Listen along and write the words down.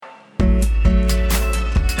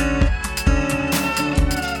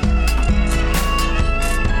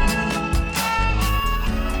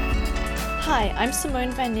I'm Simone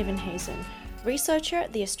van Nieuwenhuizen, researcher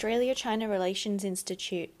at the Australia-China Relations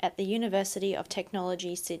Institute at the University of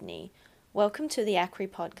Technology, Sydney. Welcome to the ACRI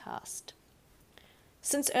podcast.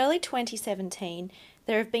 Since early 2017,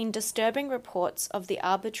 there have been disturbing reports of the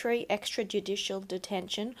arbitrary extrajudicial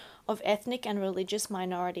detention of ethnic and religious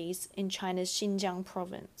minorities in China's Xinjiang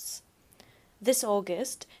province. This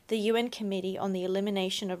August, the UN Committee on the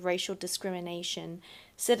Elimination of Racial Discrimination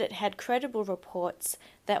said it had credible reports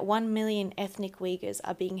that 1 million ethnic Uyghurs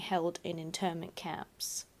are being held in internment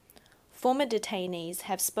camps. Former detainees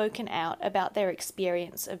have spoken out about their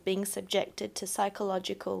experience of being subjected to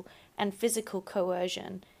psychological and physical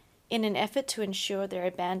coercion in an effort to ensure their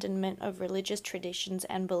abandonment of religious traditions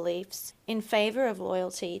and beliefs in favor of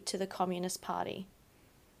loyalty to the Communist Party.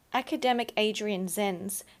 Academic Adrian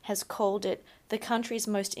Zenz has called it the country's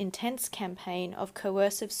most intense campaign of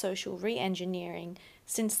coercive social re-engineering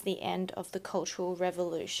since the end of the Cultural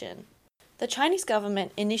Revolution. The Chinese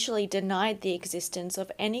government initially denied the existence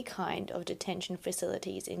of any kind of detention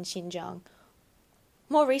facilities in Xinjiang.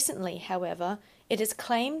 More recently, however, it has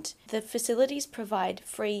claimed the facilities provide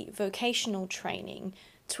free vocational training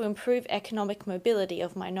to improve economic mobility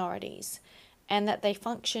of minorities, and that they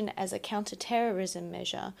function as a counter-terrorism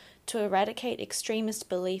measure to eradicate extremist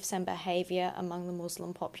beliefs and behaviour among the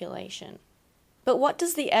Muslim population. But what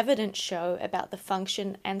does the evidence show about the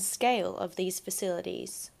function and scale of these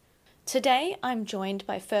facilities? Today, I'm joined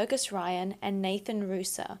by Fergus Ryan and Nathan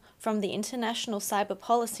Ruser from the International Cyber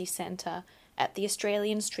Policy Centre at the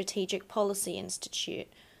Australian Strategic Policy Institute,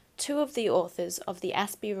 two of the authors of the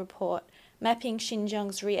ASPI report, Mapping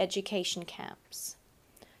Xinjiang's Re-Education Camps.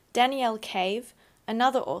 Danielle Cave,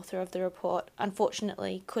 another author of the report,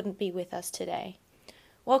 unfortunately couldn't be with us today.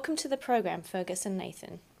 Welcome to the program, Fergus and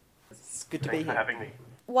Nathan. It's good to be here. Thanks for having me.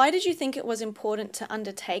 Why did you think it was important to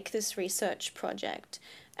undertake this research project,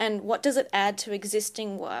 and what does it add to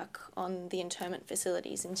existing work on the internment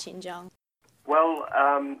facilities in Xinjiang? Well,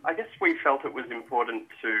 I guess we felt it was important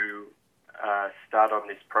to start on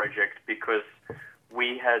this project because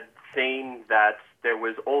we had seen that there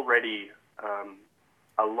was already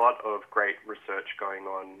a lot of great research going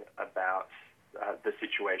on about the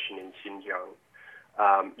situation in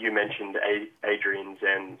Xinjiang. You mentioned Adrian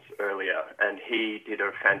Zenz earlier, and he did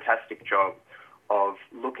a fantastic job of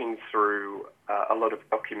looking through a lot of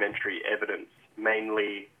documentary evidence,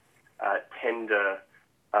 mainly tender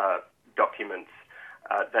documents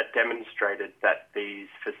that demonstrated that these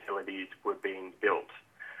facilities were being built.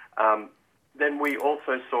 Then we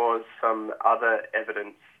also saw some other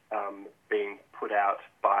evidence being put out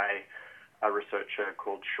by a researcher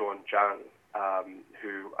called Sean Zhang,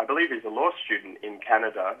 who I believe is a law student in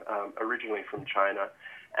Canada, originally from China.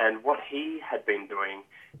 And what he had been doing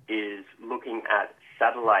is looking at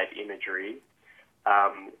satellite imagery,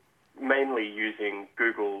 mainly using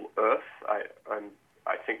Google Earth.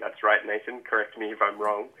 I think that's right, Nathan, correct me if I'm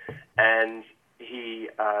wrong. And he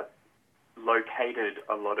located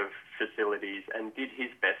a lot of facilities and did his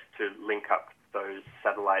best to link up those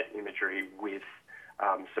satellite imagery with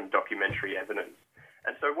some documentary evidence.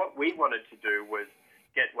 And so what we wanted to do was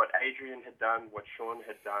get what Adrian had done, what Sean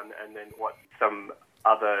had done, and then what some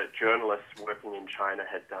other journalists working in China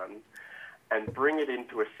had done, and bring it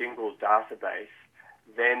into a single database,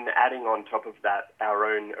 then adding on top of that our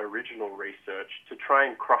own original research to try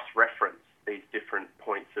and cross-reference these different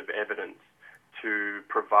points of evidence to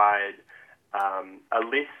provide a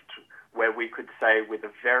list where we could say with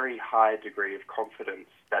a very high degree of confidence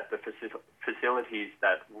that the facilities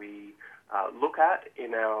that we look at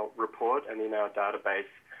in our report and in our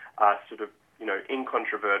database are sort of,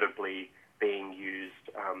 incontrovertibly being used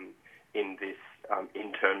in this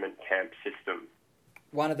internment camp system.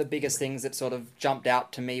 One of the biggest things that sort of jumped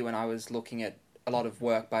out to me when I was looking at a lot of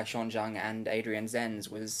work by Sean Zhang and Adrian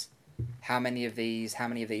Zenz was how many of these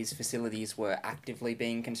facilities were actively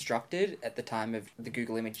being constructed at the time of the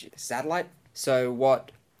Google image satellite. So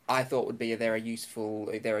what I thought would be a very useful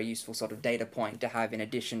sort of data point to have in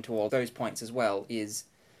addition to all those points as well is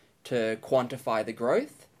to quantify the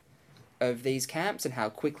growth of these camps and how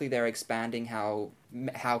quickly they're expanding,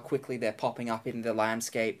 how quickly they're popping up in the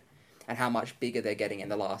landscape, and how much bigger they're getting in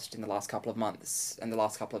the last couple of months and the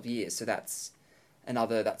last couple of years. So that's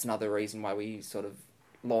another reason why we sort of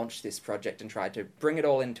launched this project and tried to bring it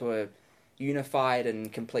all into a unified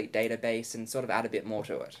and complete database and sort of add a bit more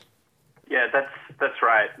to it. Yeah, that's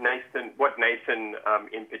right. What Nathan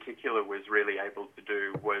in particular was really able to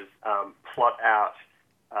do was plot out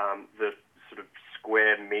the sort of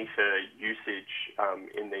square meter usage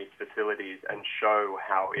in these facilities and show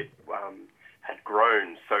how it had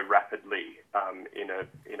grown so rapidly in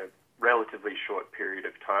a relatively short period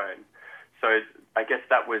of time. So I guess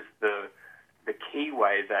that was the key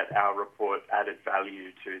way that our report added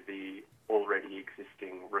value to the already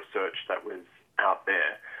existing research that was out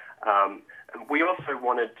there. We also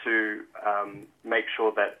wanted to make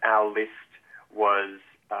sure that our list was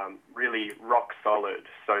really rock solid,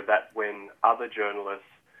 so that when other journalists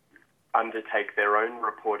undertake their own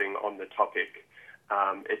reporting on the topic,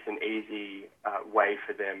 it's an easy way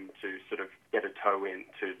for them to sort of get a toe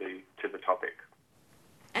into the topic.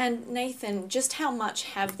 And Nathan, just how much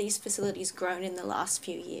have these facilities grown in the last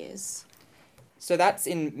few years? So that's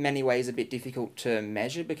in many ways a bit difficult to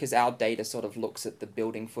measure because our data sort of looks at the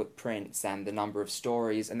building footprints and the number of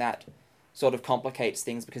stories, and that sort of complicates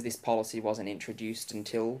things because this policy wasn't introduced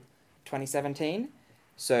until 2017.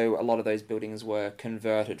 So a lot of those buildings were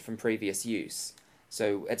converted from previous use.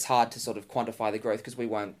 So it's hard to sort of quantify the growth because we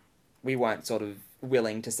weren't sort of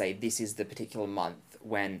willing to say this is the particular month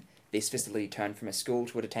when this facility turned from a school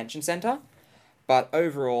to a detention centre. But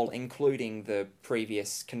overall, including the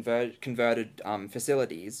previous converted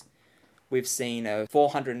facilities, we've seen a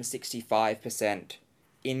 465%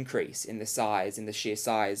 increase in the sheer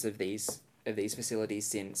size of these facilities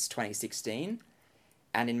since 2016,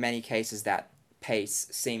 and in many cases that pace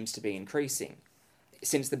seems to be increasing.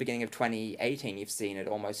 Since the beginning of 2018, you've seen it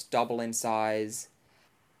almost double in size.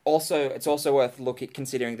 Also, it's also worth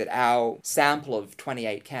considering that our sample of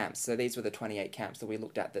 28 camps, so these were the 28 camps that we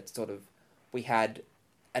looked at that sort of, we had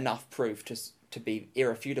enough proof to be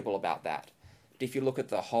irrefutable about that. But if you look at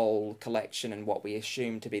the whole collection and what we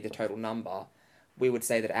assume to be the total number, we would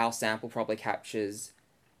say that our sample probably captures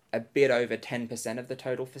a bit over 10% of the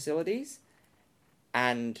total facilities.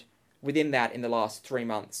 And within that, in the last 3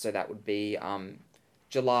 months, so that would be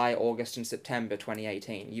July, August and September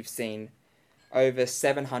 2018, you've seen over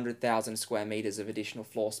 700,000 square metres of additional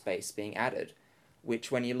floor space being added,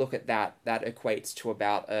 which when you look at that equates to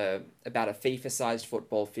about a FIFA-sized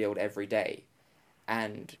football field every day.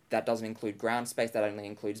 And that doesn't include ground space, that only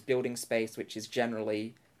includes building space, which is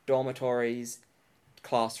generally dormitories,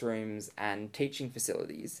 classrooms and teaching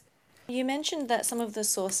facilities. You mentioned that some of the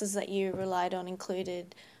sources that you relied on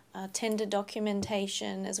included tender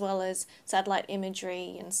documentation as well as satellite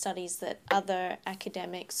imagery and studies that other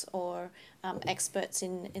academics or experts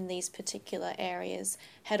in these particular areas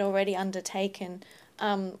had already undertaken.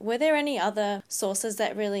 Were there any other sources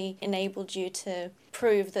that really enabled you to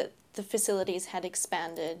prove that the facilities had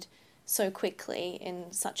expanded so quickly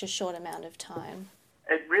in such a short amount of time?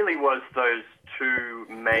 It really was those two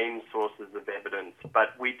main sources of evidence,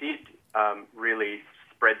 but we did really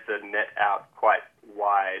spread the net out quite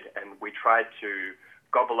wide, and we tried to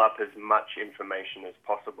gobble up as much information as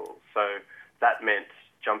possible. So that meant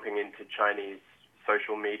jumping into Chinese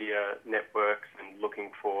social media networks and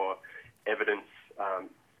looking for evidence,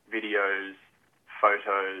 videos,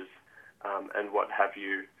 photos, and what have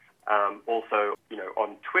you. Also,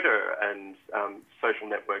 on Twitter and social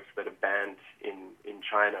networks that are banned in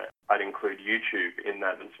China, I'd include YouTube in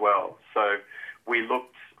that as well. So we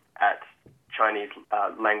looked at Chinese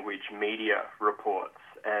language media reports,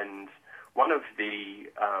 and one of the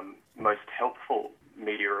most helpful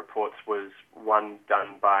media reports was one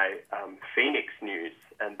done by Phoenix News,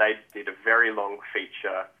 and they did a very long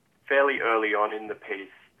feature fairly early on in the piece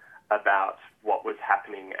about what was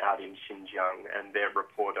happening out in Xinjiang, and their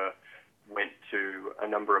reporter went to a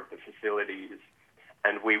number of the facilities,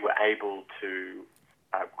 and we were able to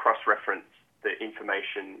cross-reference the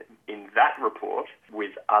information in that report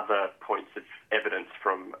with other points of evidence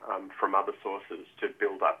from other sources to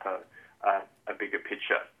build up a bigger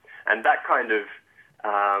picture. And that kind of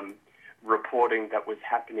reporting that was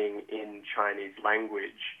happening in Chinese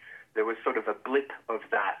language, there was sort of a blip of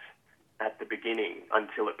that at the beginning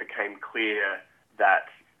until it became clear that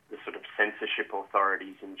the sort of censorship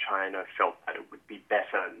authorities in China felt that it would be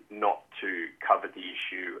better not to cover the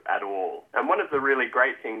issue at all. And one of the really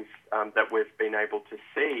great things that we've been able to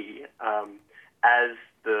see as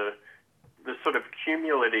the sort of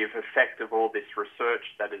cumulative effect of all this research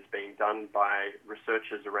that is being done by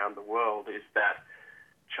researchers around the world is that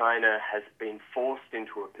China has been forced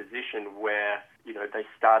into a position where, they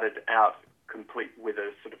started out complete with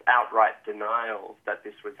a sort of outright denial that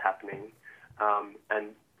this was happening, and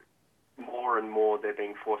more and more they're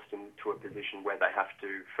being forced into a position where they have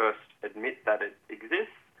to first admit that it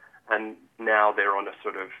exists, and now they're on a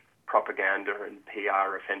sort of propaganda and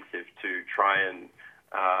PR offensive to try and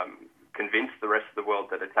convince the rest of the world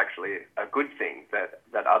that it's actually a good thing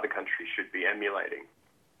that other countries should be emulating.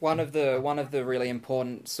 One of the really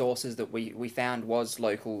important sources that we found was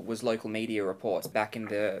local media reports back in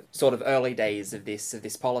the sort of early days of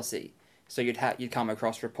this policy. So you'd come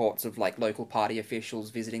across reports of like local party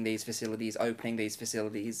officials visiting these facilities, opening these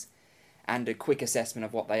facilities, and a quick assessment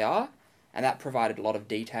of what they are. And that provided a lot of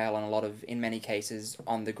detail and a lot of, in many cases,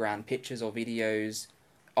 on-the-ground pictures or videos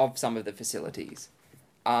of some of the facilities.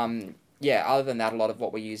 Other than that, a lot of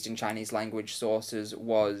what we used in Chinese language sources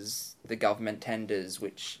was the government tenders,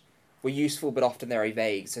 which were useful but often very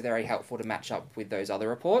vague, so very helpful to match up with those other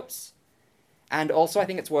reports. And also I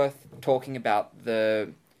think it's worth talking about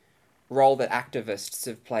the role that activists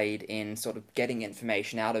have played in sort of getting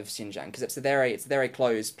information out of Xinjiang, because it's a very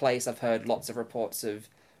closed place. I've heard lots of reports of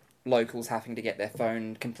locals having to get their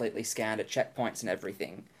phone completely scanned at checkpoints and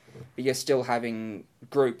everything. But you're still having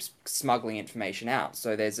groups smuggling information out.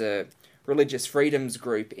 So there's a religious freedoms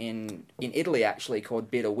group in Italy, actually,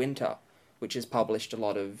 called Bitter Winter, which has published a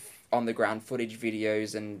lot of on-the-ground footage,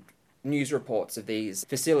 videos, and news reports of these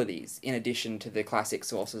facilities, in addition to the classic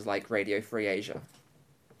sources like Radio Free Asia.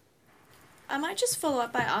 I might just follow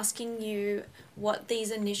up by asking you what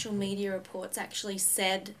these initial media reports actually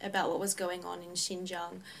said about what was going on in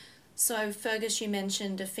Xinjiang. So, Fergus, you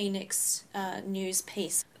mentioned a Phoenix news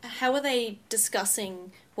piece. How were they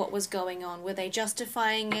discussing what was going on? Were they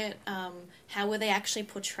justifying it? How were they actually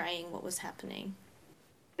portraying what was happening?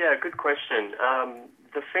 Yeah, good question.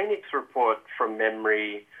 The Phoenix report, from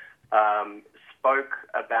memory, spoke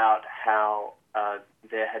about how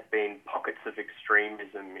there had been pockets of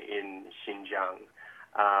extremism in Xinjiang,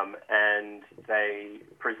 and they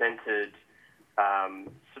presented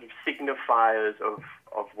sort of signifiers of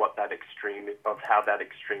how that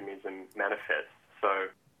extremism manifests. So,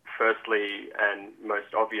 firstly, and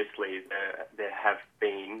most obviously, there have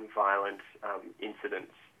been violent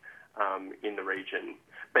incidents in the region.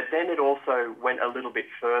 But then it also went a little bit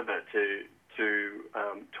further to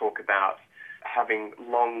talk about having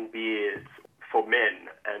long beards for men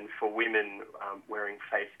and for women wearing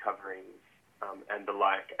face coverings and the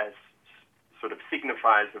like as sort of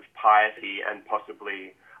signifiers of piety and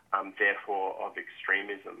possibly therefore of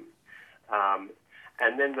extremism.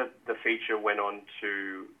 And then the feature went on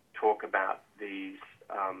to talk about these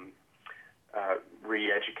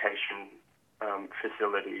re-education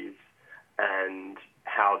facilities and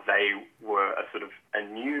how they were a sort of a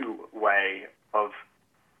new way of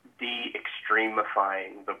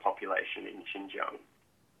de-extremifying the population in Xinjiang.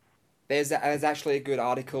 There's actually a good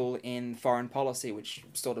article in Foreign Policy which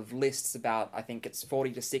sort of lists about, I think it's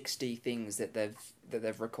 40 to 60 things that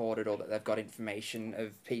they've recorded or that they've got information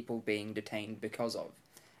of people being detained because of.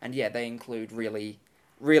 And yeah, they include really,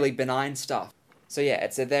 really benign stuff. So yeah,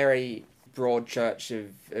 it's a very broad church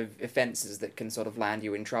of offences that can sort of land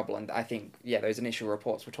you in trouble. And I think, yeah, those initial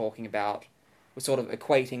reports we're talking about were sort of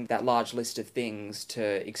equating that large list of things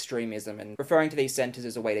to extremism and referring to these centres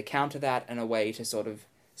as a way to counter that and a way to sort of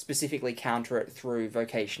specifically counter it through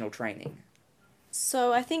vocational training.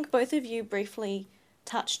 So I think both of you briefly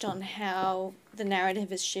touched on how the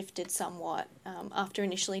narrative has shifted somewhat after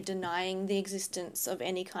initially denying the existence of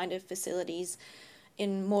any kind of facilities.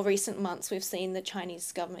 In more recent months, we've seen the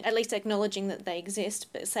Chinese government at least acknowledging that they exist,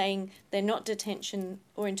 but saying they're not detention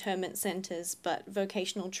or internment centres, but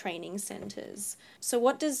vocational training centres. So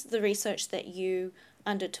what does the research that you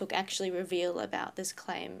undertook actually reveal about this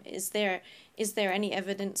claim? Is there any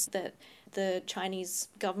evidence that the Chinese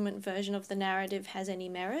government version of the narrative has any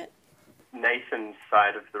merit? Nathan's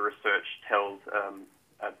side of the research tells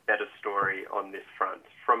a better story on this front.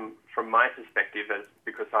 From my perspective,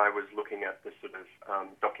 because I was looking at the sort of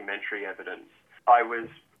documentary evidence, I was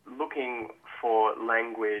looking for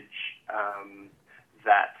language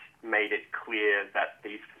that made it clear that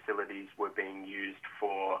these facilities were being used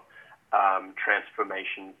for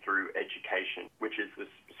transformation through education, which is this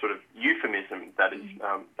sort of euphemism that is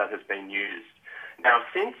that has been used. Now,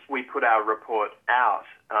 since we put our report out,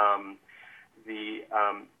 the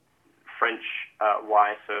French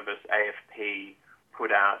wire service AFP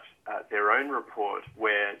put out their own report,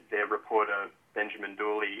 where their reporter Benjamin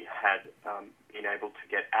Dooley had been able to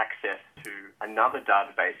get access to another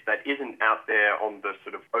database that isn't out there on the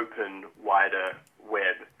sort of open, wider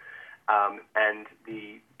web. And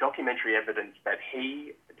the documentary evidence that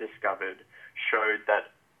he discovered showed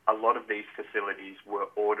that a lot of these facilities were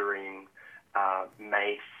ordering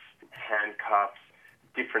mace, handcuffs,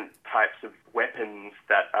 different types of weapons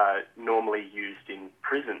that are normally used in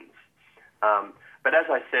prisons. But as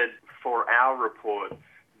I said, for our report,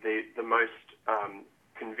 the most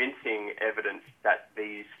convincing evidence that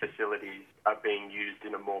these facilities are being used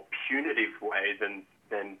in a more punitive way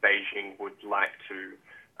than Beijing would like to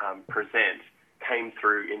present came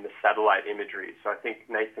through in the satellite imagery. So I think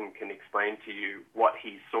Nathan can explain to you what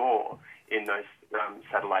he saw in those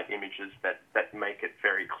satellite images that make it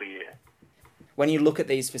very clear. when you look at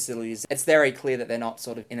these facilities, it's very clear that they're not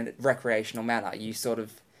sort of in a recreational manner. You sort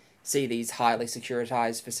of see these highly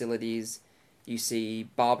securitized facilities, you see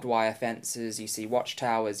barbed wire fences, you see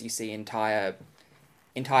watchtowers, you see entire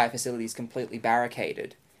facilities completely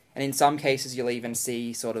barricaded. And in some cases you'll even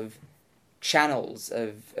see sort of channels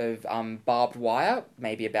of barbed wire,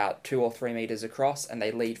 maybe about 2 or 3 meters across, and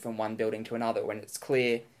they lead from one building to another, when it's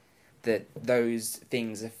clear that those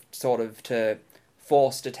things are sort of to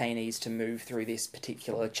force detainees to move through this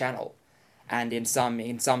particular channel. And in some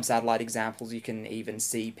satellite examples, you can even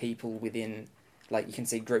see people within, like you can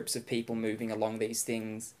see groups of people moving along these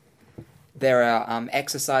things. There are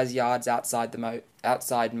exercise yards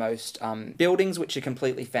outside most buildings, which are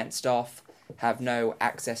completely fenced off, have no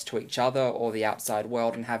access to each other or the outside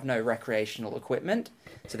world, and have no recreational equipment.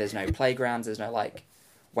 So there's no playgrounds, there's no like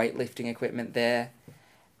weightlifting equipment there.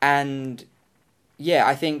 And yeah,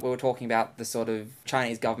 I think we were talking about the sort of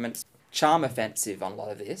Chinese government's charm offensive on a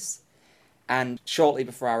lot of this. And shortly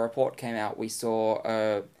before our report came out, we saw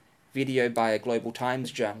a video by a Global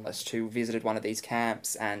Times journalist who visited one of these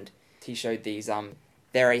camps, and he showed these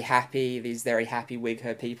very happy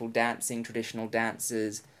Uyghur people dancing traditional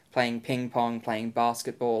dances, playing ping pong, playing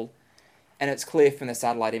basketball. And it's clear from the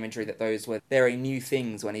satellite imagery that those were very new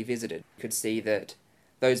things when he visited. You could see that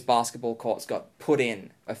those basketball courts got put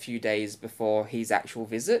in a few days before his actual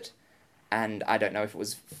visit, and I don't know if it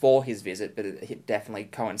was for his visit, but it definitely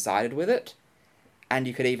coincided with it. And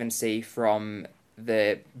you could even see from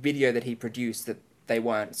the video that he produced that they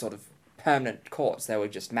weren't sort of permanent courts, they were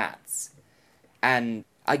just mats. And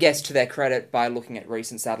I guess to their credit, by looking at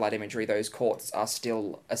recent satellite imagery, those courts are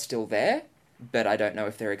still there, but I don't know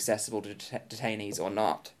if they're accessible to detainees or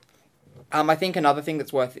not. I think another thing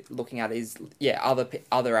that's worth looking at is,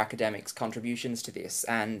 other academics' contributions to this,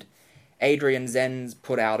 and Adrian Zenz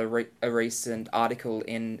put out a recent article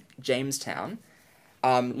in Jamestown,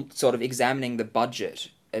 sort of examining the budget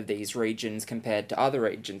of these regions compared to other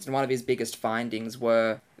regions. And one of his biggest findings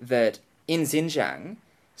were that in Xinjiang,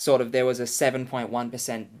 there was a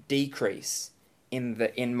 7.1% decrease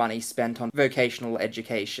in money spent on vocational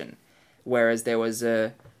education, whereas there was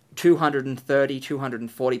a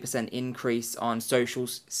 240% increase on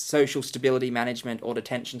social stability management or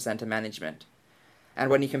detention center management. And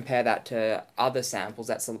when you compare that to other samples,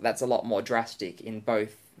 that's a lot more drastic in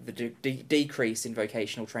both the decrease in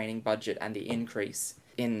vocational training budget and the increase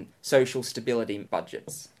in social stability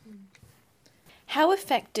budgets. How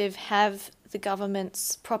effective have the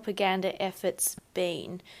government's propaganda efforts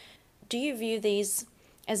been? Do you view these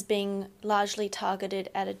as being largely targeted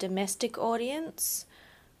at a domestic audience?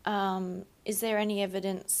 Is there any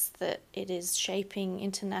evidence that it is shaping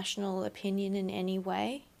international opinion in any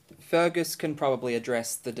way? Fergus can probably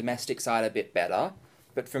address the domestic side a bit better,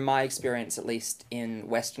 but from my experience, at least in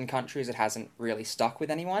Western countries, it hasn't really stuck with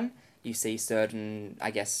anyone. You see certain, I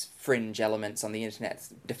guess, fringe elements on the internet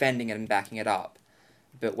defending it and backing it up,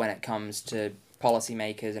 but when it comes to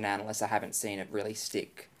policymakers and analysts, I haven't seen it really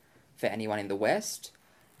stick for anyone in the West.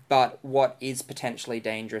 But what is potentially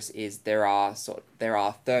dangerous is there are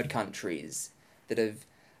third countries that have,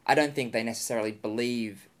 I don't think they necessarily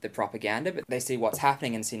believe the propaganda, but they see what's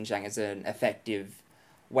happening in Xinjiang as an effective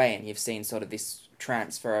way, and you've seen sort of this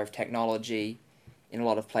transfer of technology in a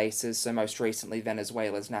lot of places. So most recently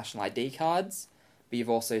Venezuela's national ID cards, but you've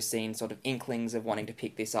also seen sort of inklings of wanting to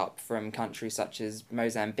pick this up from countries such as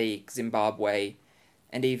Mozambique, Zimbabwe,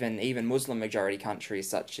 and even Muslim majority countries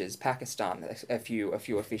such as Pakistan. A few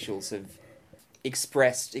officials have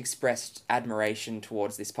expressed admiration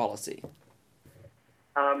towards this policy.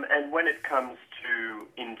 And when it comes to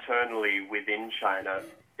internally within China,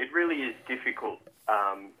 it really is difficult,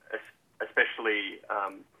 especially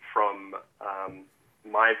from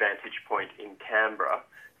my vantage point in Canberra,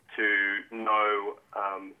 to know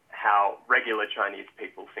how regular Chinese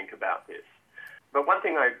people think about this. But one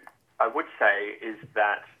thing I would say is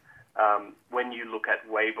that when you look at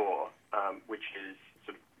Weibo, which is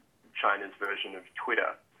sort of China's version of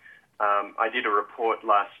Twitter, I did a report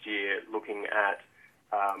last year looking at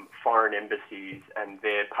foreign embassies and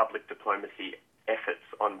their public diplomacy efforts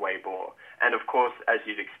on Weibo. And of course, as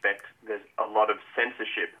you'd expect, there's a lot of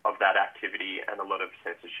censorship of that activity and a lot of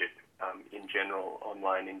censorship in general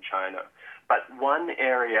online in China. But one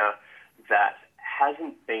area that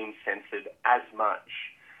hasn't been censored as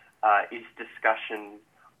much is discussion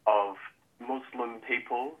of Muslim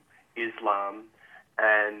people, Islam,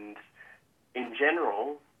 and in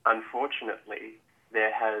general, unfortunately,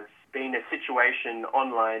 there has been a situation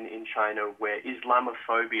online in China where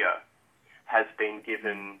Islamophobia has been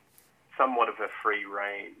given somewhat of a free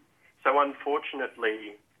rein. So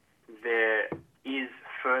unfortunately, there is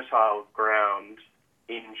fertile ground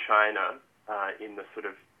in China, in the sort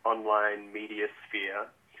of online media sphere,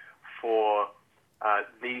 for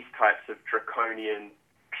these types of draconian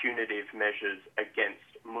punitive measures against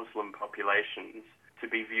Muslim populations to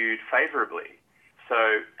be viewed favourably.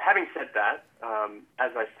 So having said that,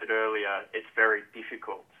 as I said earlier, it's very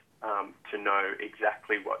difficult to know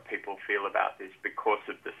exactly what people feel about this because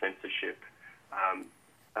of the censorship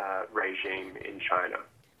regime in China.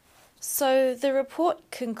 So the report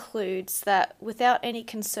concludes that without any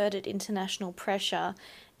concerted international pressure,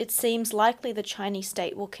 it seems likely the Chinese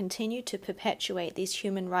state will continue to perpetuate these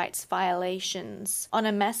human rights violations on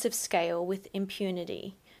a massive scale with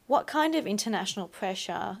impunity. What kind of international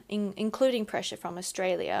pressure, including pressure from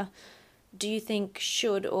Australia, do you think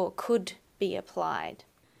should or could be applied?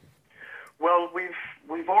 Well,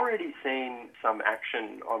 we've already seen some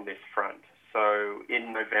action on this front. So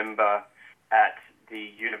in November, at the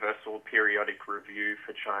Universal Periodic Review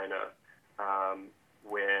for China,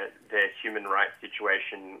 where their human rights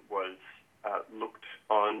situation was looked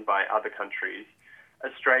on by other countries,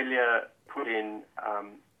 Australia put in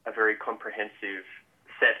a very comprehensive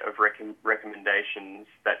set of recommendations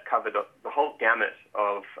that covered the whole gamut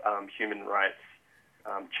of human rights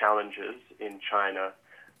challenges in China,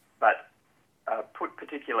 but put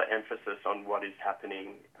particular emphasis on what is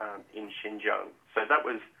happening in Xinjiang. So that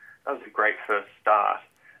was a great first start.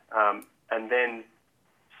 And then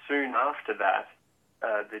soon after that,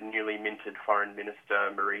 the newly minted Foreign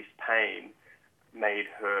Minister, Marise Payne, made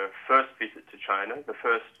her first visit to China, the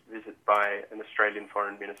first visit by an Australian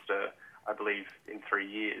Foreign Minister, I believe, in 3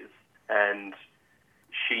 years. And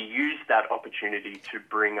she used that opportunity to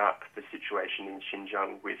bring up the situation in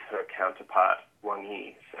Xinjiang with her counterpart, Wang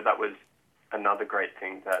Yi. So that was another great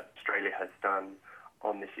thing that Australia has done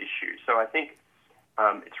on this issue. So I think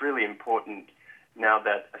it's really important now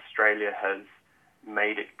that Australia has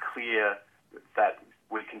made it clear that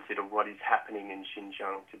we consider what is happening in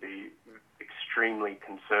Xinjiang to be extremely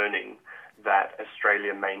concerning, that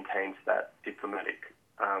Australia maintains that diplomatic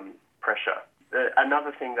pressure.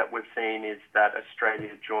 Another thing that we've seen is that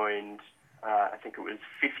Australia joined, I think it was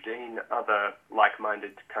 15 other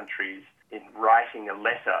like-minded countries in writing a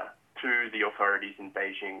letter to the authorities in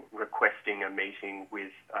Beijing requesting a meeting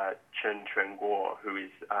with Chen Quanguo, who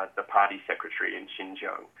is the party secretary in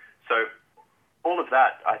Xinjiang. So all of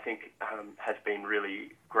that, I think, has been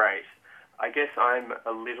really great. I guess I'm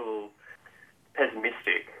a little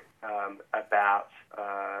pessimistic about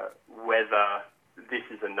whether this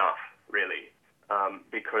is enough, really,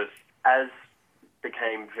 because as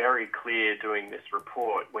became very clear doing this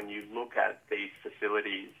report, when you look at these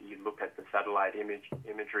facilities, you look at the satellite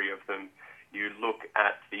imagery of them, you look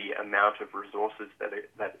at the amount of resources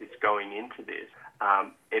that is going into this,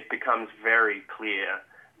 it becomes very clear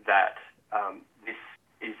that this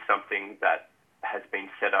is something that has been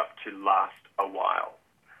set up to last a while.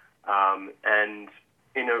 And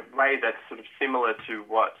in a way that's sort of similar to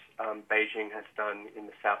what Beijing has done in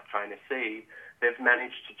the South China Sea, they've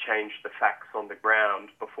managed to change the facts on the ground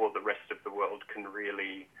before the rest of the world can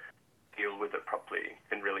really deal with it properly,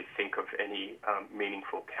 can really think of any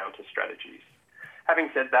meaningful counter strategies. Having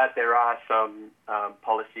said that, there are some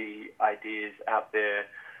policy ideas out there.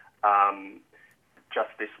 Just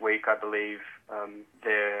this week, I believe,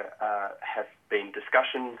 there have been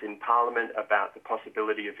discussions in Parliament about the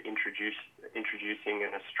possibility of introducing an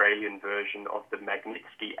Australian version of the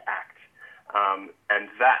Magnitsky Act, and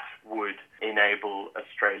that would enable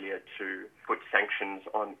Australia to put sanctions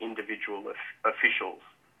on individual officials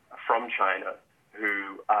from China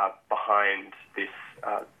who are behind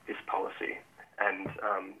this policy, and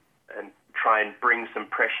try and bring some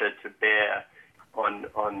pressure to bear on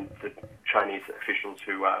the Chinese officials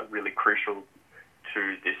who are really crucial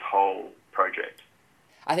to this whole project.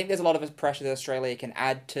 I think there's a lot of pressure that Australia can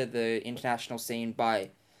add to the international scene by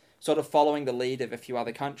sort of following the lead of a few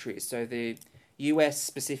other countries. So the US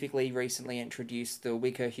specifically recently introduced the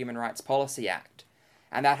Uyghur Human Rights Policy Act,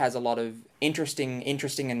 and that has a lot of interesting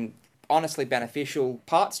and honestly beneficial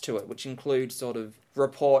parts to it, which include sort of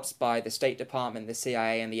reports by the State Department, the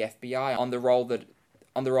CIA, and the FBI on the role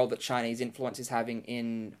that Chinese influence is having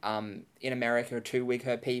in America to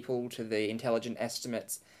Uyghur people, to the intelligence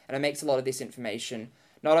estimates, and it makes a lot of this information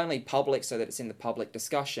not only public so that it's in the public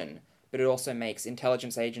discussion, but it also makes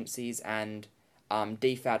intelligence agencies and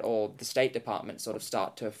DFAT or the State Department sort of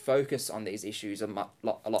start to focus on these issues a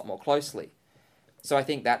lot more closely. So I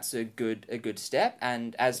think that's a good step,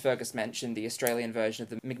 and as Fergus mentioned, the Australian version of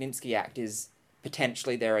the Magnitsky Act is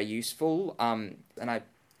potentially very useful, and I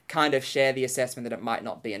kind of share the assessment that it might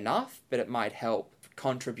not be enough, but it might help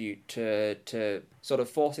contribute to sort of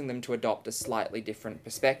forcing them to adopt a slightly different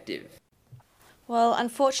perspective. Well,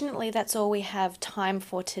 unfortunately, that's all we have time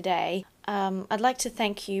for today. I'd like to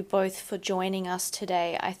thank you both for joining us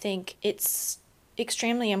today. I think it's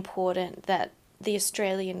extremely important that the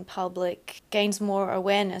Australian public gains more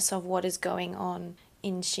awareness of what is going on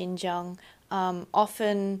in Xinjiang.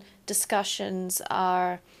 Often discussions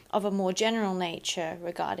are of a more general nature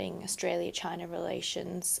regarding Australia-China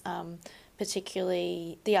relations,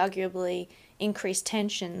 particularly the arguably increased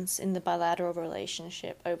tensions in the bilateral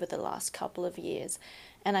relationship over the last couple of years.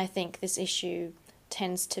 And I think this issue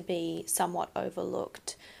tends to be somewhat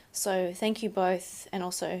overlooked. So thank you both, and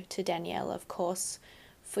also to Danielle, of course,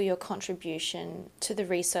 for your contribution to the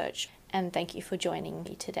research, and thank you for joining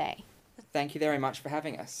me today. Thank you very much for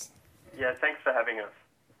having us. Yeah, thanks for having us.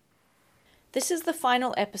 This is the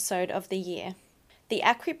final episode of the year. The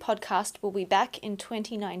ACRI podcast will be back in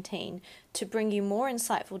 2019 to bring you more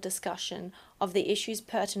insightful discussion of the issues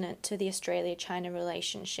pertinent to the Australia-China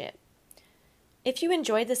relationship. If you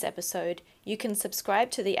enjoyed this episode, you can subscribe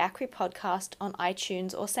to the ACRI podcast on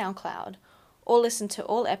iTunes or SoundCloud, or listen to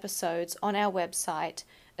all episodes on our website,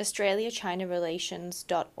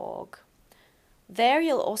 australiachinarelations.org. There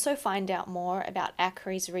you'll also find out more about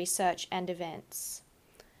ACRI's research and events.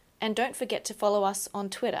 And don't forget to follow us on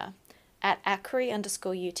Twitter at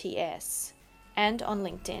ACRI_UTS and on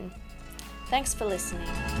LinkedIn. Thanks for listening.